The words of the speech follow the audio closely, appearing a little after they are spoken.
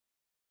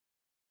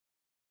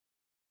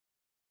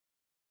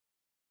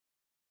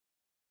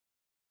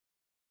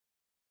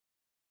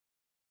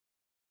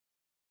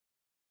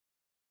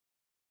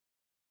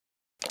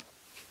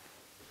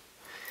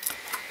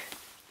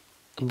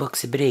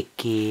Box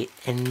break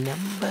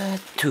number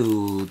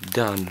 2,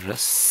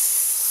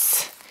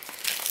 Donruss.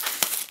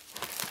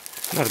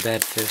 Not a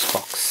bad first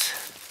box.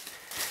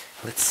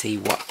 Let's see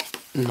what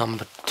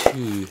number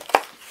 2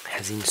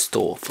 has in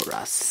store for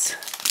us.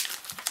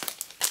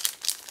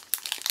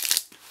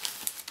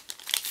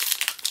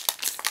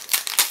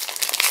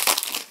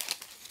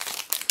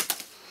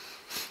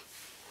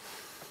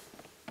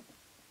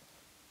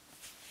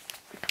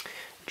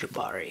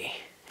 Jabari,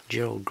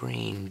 Gerald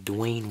Green,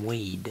 Dwayne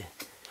Wade,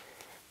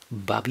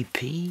 Bobby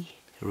P,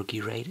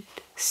 rookie rated,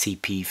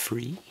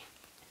 CP3,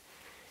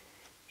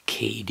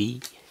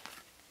 KD,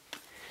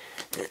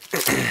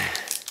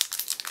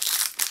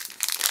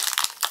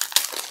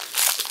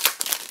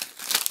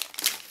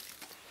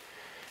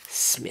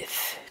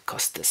 Smith,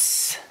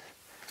 Costas,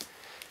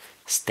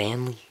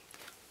 Stanley,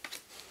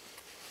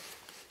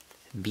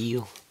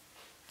 Beal,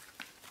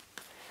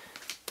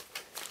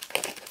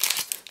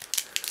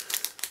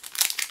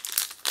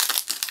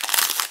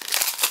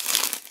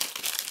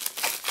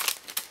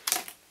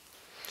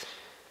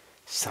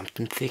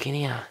 something thick in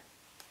here.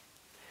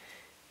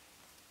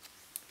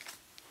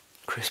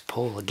 Chris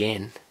Paul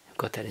again.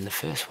 Got that in the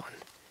first one.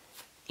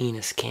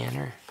 Enos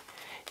Kanter.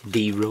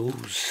 D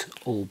Rose,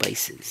 all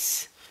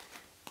bases.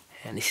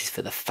 And this is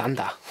for the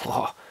Thunder.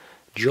 Oh,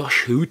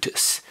 Josh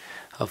Hootis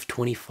of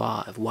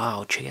 25.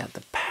 Wow, check out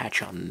the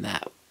patch on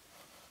that.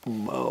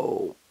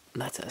 Whoa,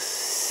 that's a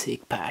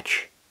sick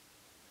patch.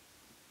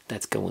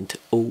 That's going to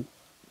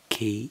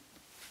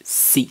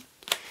OKC.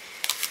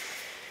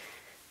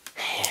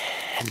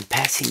 And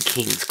passing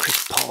Kings,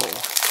 Chris Paul,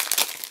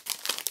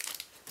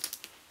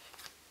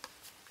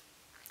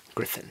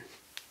 Griffin,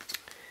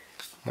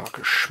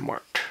 Marcus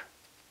Smart,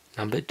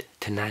 numbered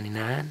to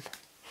 99,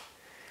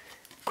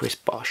 Chris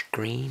Bosh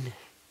Green,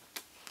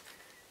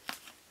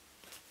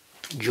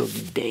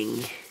 Joggy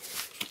Deng,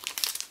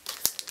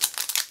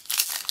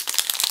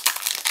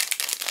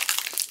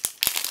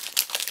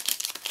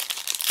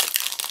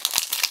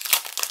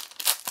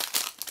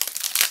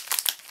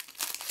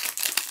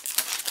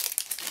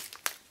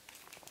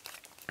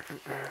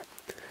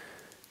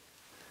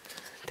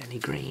 Danny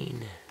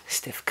Green,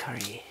 Steph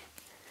Curry.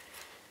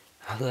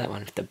 I love that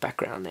one with the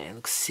background there,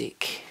 looks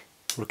sick.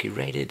 Rookie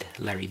rated,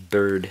 Larry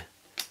Bird,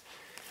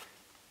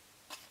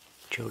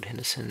 Gerald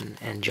Henderson,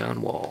 and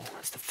John Wall.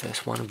 That's the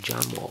first one of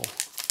John Wall.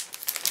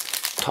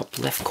 Top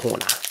left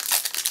corner.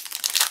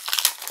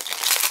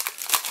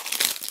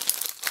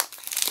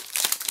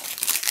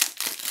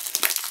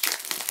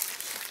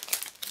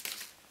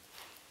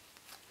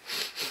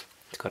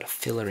 It's got a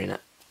filler in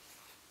it.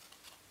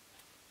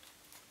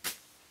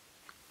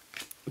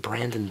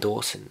 Brandon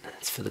Dawson,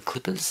 it's for the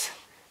Clippers.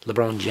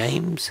 LeBron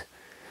James,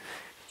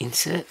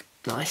 insert,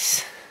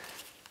 nice.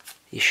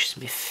 Ish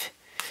Smith,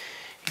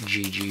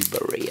 Gigi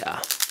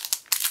Barea.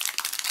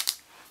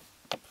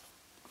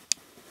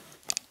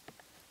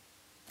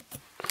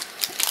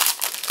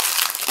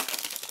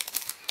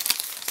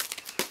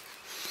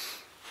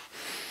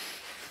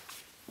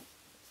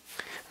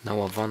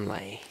 Noah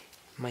Vonleh,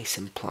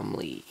 Mason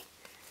Plumlee,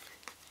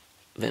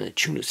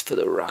 Valanciunas for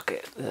the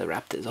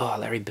Raptors. Oh,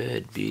 Larry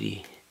Bird,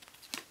 beauty.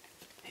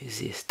 Who's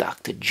this?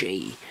 Dr.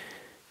 J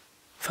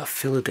for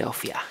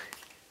Philadelphia.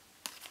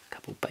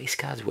 Couple base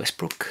cards.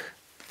 Westbrook.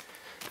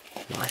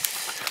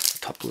 Nice.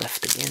 Top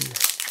left again.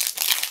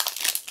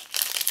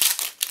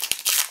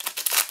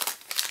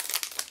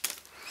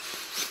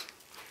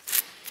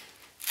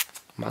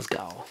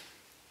 Mozgov.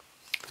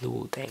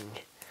 Luol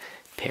Deng.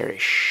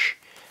 Parrish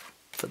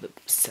for the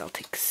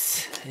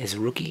Celtics. There's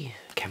a rookie.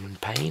 Cameron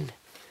Payne.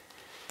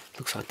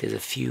 Looks like there's a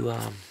few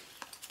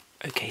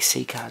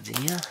OKC cards in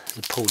here. There's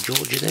a Paul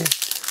George there.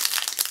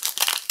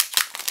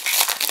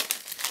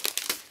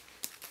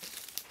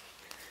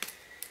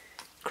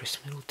 Chris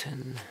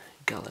Middleton,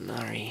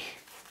 Gallinari,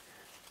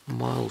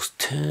 Miles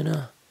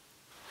Turner,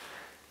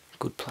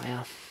 good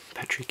player,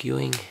 Patrick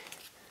Ewing,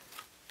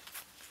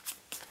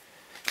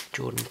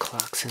 Jordan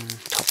Clarkson,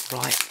 top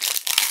right,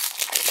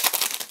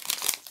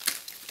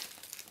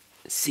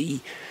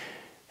 C,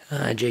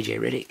 JJ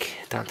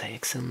Redick, Dante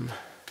Exum,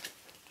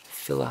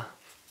 Filler,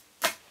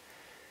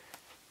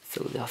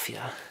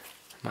 Philadelphia,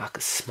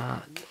 Marcus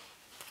Smart,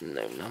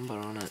 no number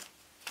on it,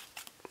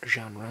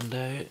 Rajon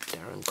Rondo,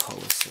 Darren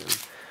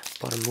Collison.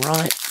 Bottom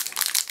right.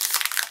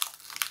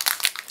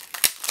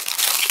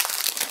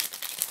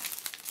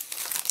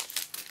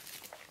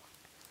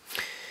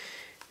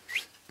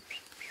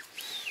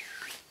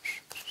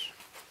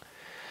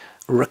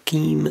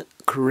 Raheem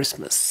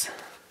Christmas.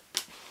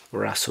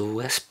 Russell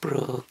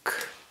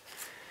Westbrook.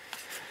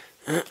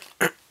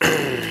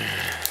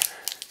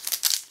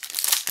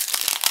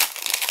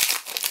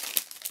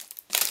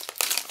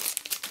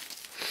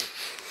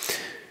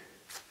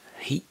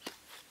 Heat.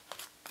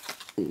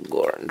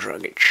 Goran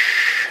Dragic.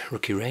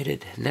 Rookie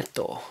rated,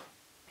 Neto,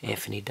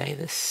 Anthony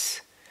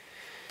Davis,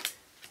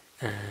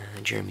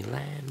 Jeremy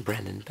Lamb,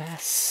 Brandon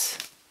Bass,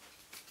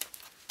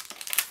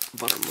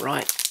 bottom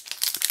right,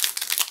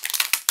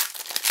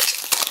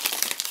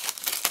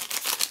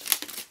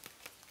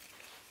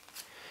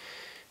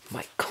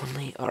 Mike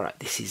Conley. Alright,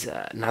 this is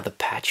another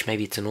patch.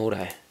 Maybe it's an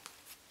auto.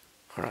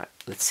 Alright,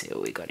 let's see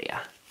what we got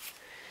here.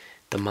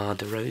 DeMar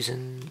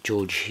DeRozan,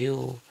 George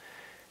Hill,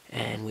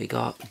 and we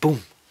got,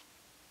 boom,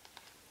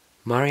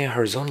 Mario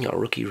Hezonja,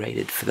 rookie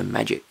rated for the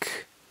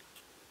Magic.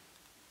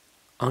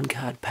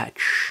 On-card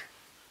patch,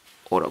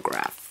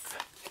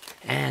 autograph,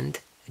 and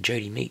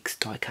Jody Meeks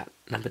die cut,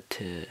 number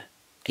to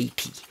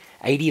 80.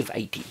 80 of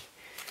 80.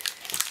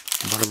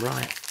 Bottom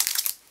right,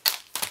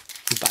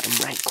 bottom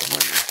right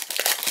corner.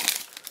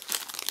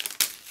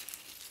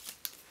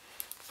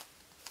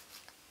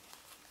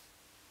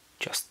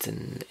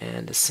 Justin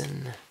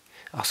Anderson,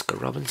 Oscar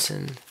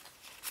Robinson.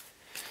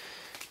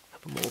 A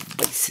couple more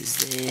bases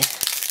there.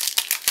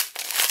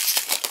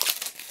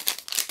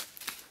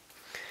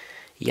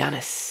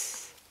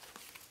 Giannis.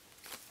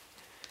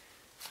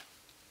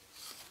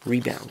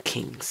 Rebound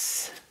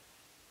Kings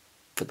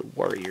for the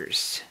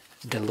Warriors.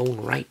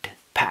 DeLone Wright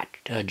patch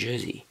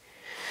jersey.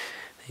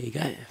 There you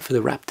go for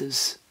the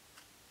Raptors.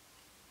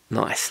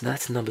 Nice.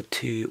 That's number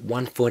 2,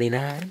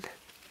 149.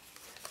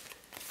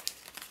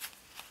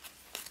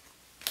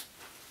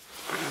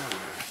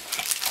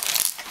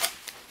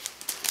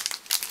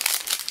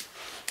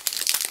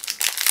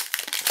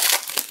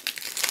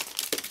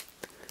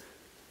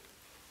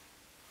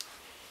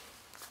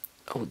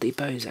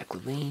 Oladipo, Zach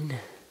LaVine,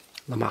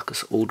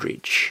 LaMarcus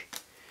Aldridge.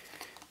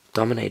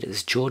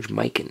 Dominators, George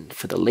Mikan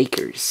for the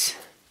Lakers.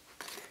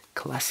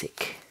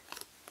 Classic.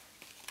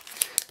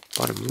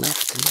 Bottom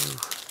left now.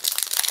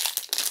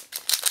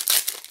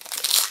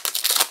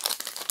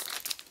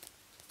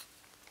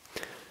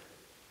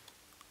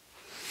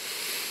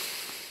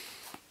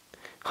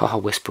 Haha,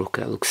 Westbrook,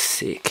 that looks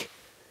sick.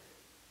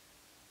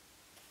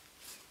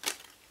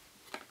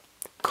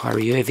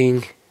 Kyrie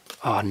Irving.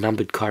 Oh,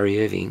 numbered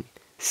Kyrie Irving.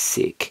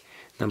 Sick.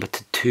 Number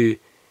to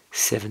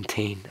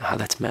 217. Ah,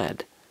 that's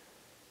mad.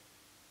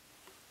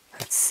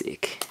 That's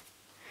sick.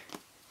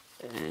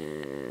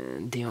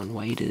 And Dion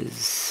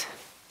Waiters.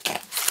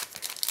 That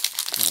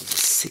was a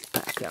sick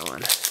pack, that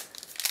one.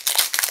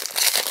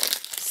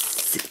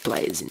 Sick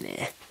players in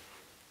there.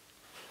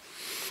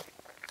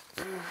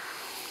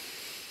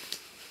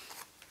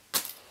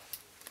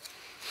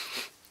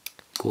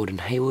 Gordon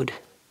Hayward.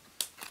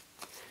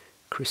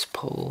 Chris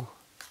Paul.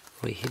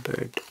 Roy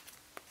Hibbert.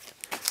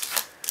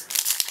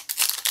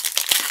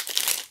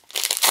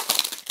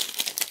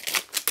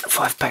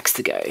 Five packs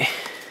to go.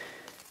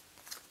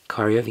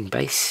 Kyrie Irving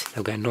base.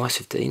 They'll go nice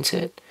with the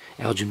insert.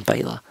 Elgin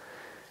Baylor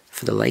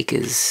for the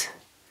Lakers.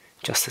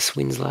 Justice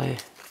Winslow.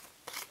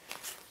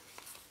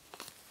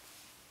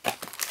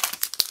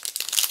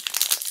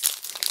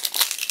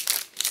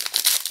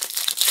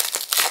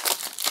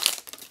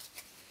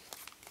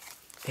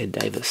 Ed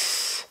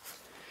Davis.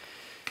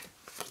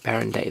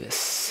 Baron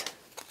Davis.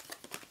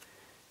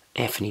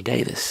 Anthony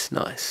Davis.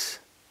 Nice.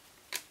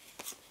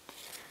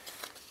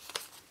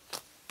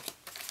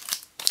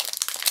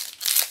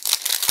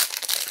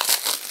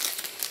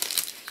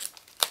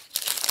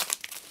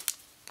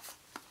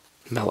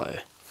 Mello.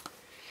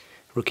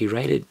 Rookie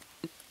rated,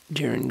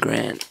 Jaren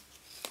Grant.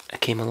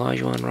 Akeem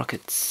Olajuwon,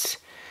 Rockets.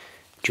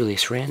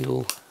 Julius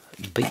Randle,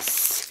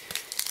 Beasts.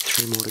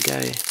 3 more to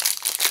go.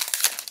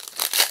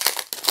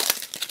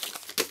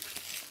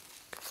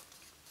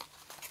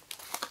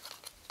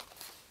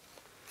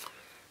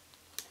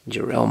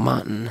 Jarrell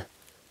Martin.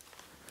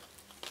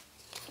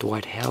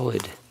 Dwight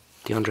Howard.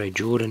 DeAndre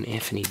Jordan,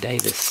 Anthony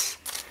Davis.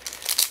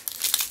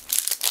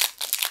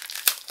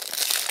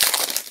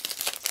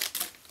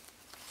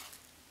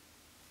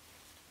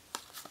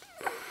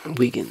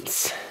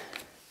 Wiggins,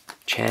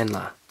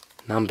 Chandler,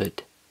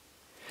 numbered.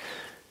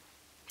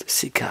 The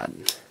sick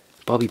card.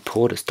 Bobby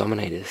Portis,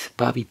 Dominators.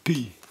 Bobby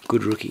P,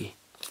 good rookie.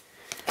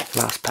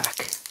 Last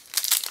pack.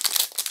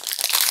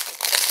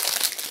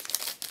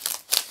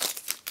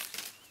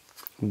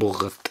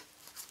 Bogut,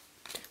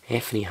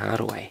 Anthony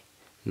Hardaway,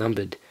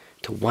 numbered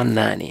to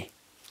 190.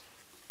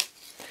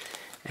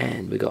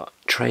 And we got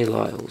Trey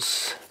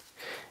Lyles,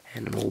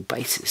 and on all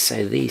bases.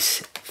 So these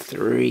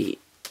 3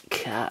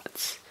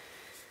 cards.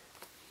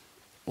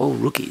 All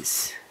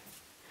rookies.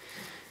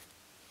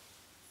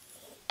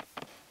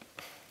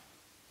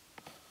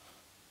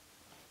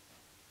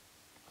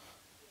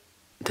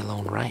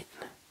 DeLone Wright,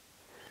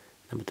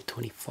 number to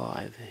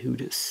 25.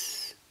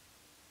 Hoodus,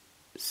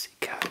 sick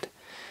card.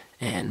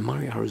 And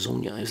Mario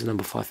Hezonja is the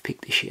number 5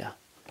 pick this year.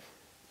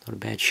 Not a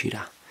bad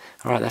shooter.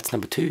 Alright, that's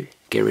number 2.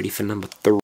 Get ready for number 3.